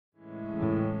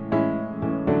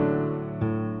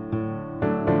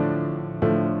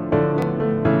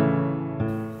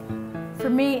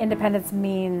me, independence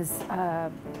means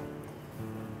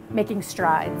making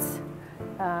strides,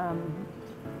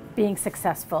 being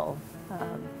successful.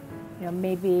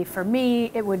 Maybe for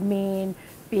me, it would mean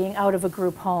being out of a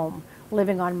group home,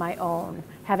 living on my own,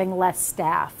 having less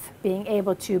staff, being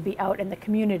able to be out in the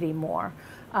community more.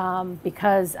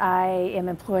 Because I am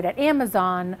employed at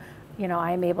Amazon,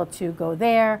 I am able to go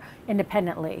there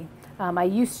independently. I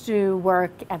used to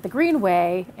work at the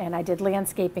Greenway, and I did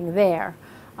landscaping there.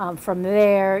 From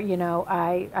there,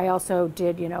 I also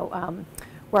did,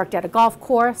 worked at a golf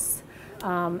course,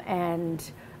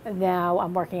 and now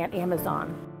I'm working at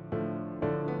Amazon.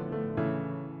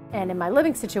 And in my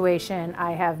living situation,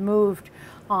 I have moved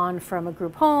on from a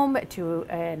group home to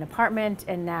an apartment,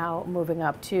 and now moving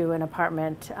up to an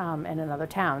apartment in another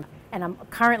town. And I'm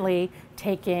currently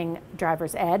taking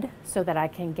driver's ed so that I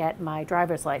can get my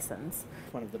driver's license.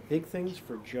 One of the big things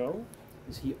for Joe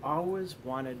is he always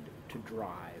wanted to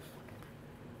drive.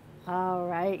 All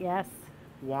right, yes.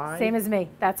 Why? Same as me.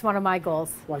 That's one of my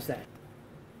goals. Why's that?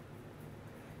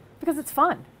 Because it's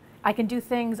fun. I can do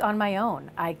things on my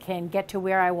own. I can get to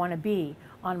where I want to be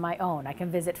on my own. I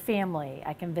can visit family.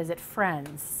 I can visit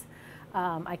friends.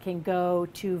 I can go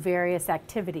to various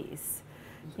activities,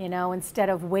 instead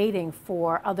of waiting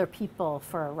for other people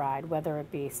for a ride, whether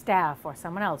it be staff or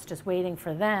someone else, just waiting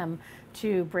for them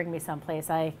to bring me someplace.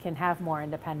 I can have more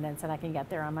independence and I can get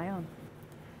there on my own.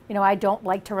 I don't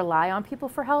like to rely on people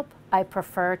for help. I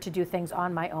prefer to do things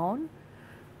on my own.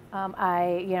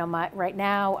 Right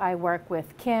now I work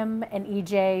with Kim and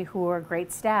EJ, who are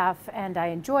great staff, and I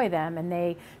enjoy them, and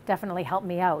they definitely help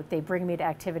me out. They bring me to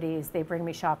activities, they bring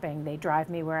me shopping, they drive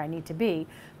me where I need to be.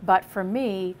 But for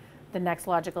me, the next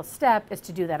logical step is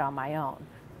to do that on my own.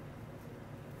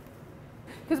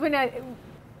 Because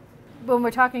when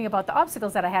we're talking about the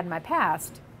obstacles that I had in my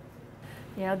past,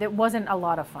 that wasn't a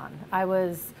lot of fun. I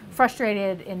was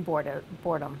frustrated in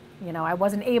boredom. I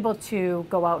wasn't able to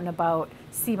go out and about,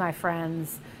 see my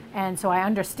friends, and so I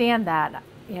understand that,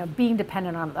 being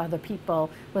dependent on other people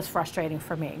was frustrating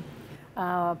for me.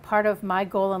 Part of my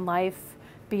goal in life,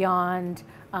 beyond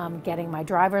getting my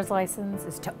driver's license,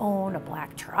 is to own a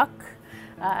black truck.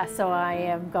 So I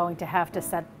am going to have to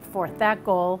set forth that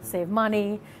goal, save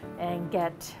money, and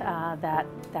get that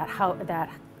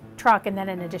truck, and then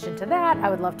in addition to that, I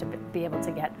would love to be able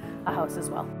to get a house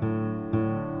as well.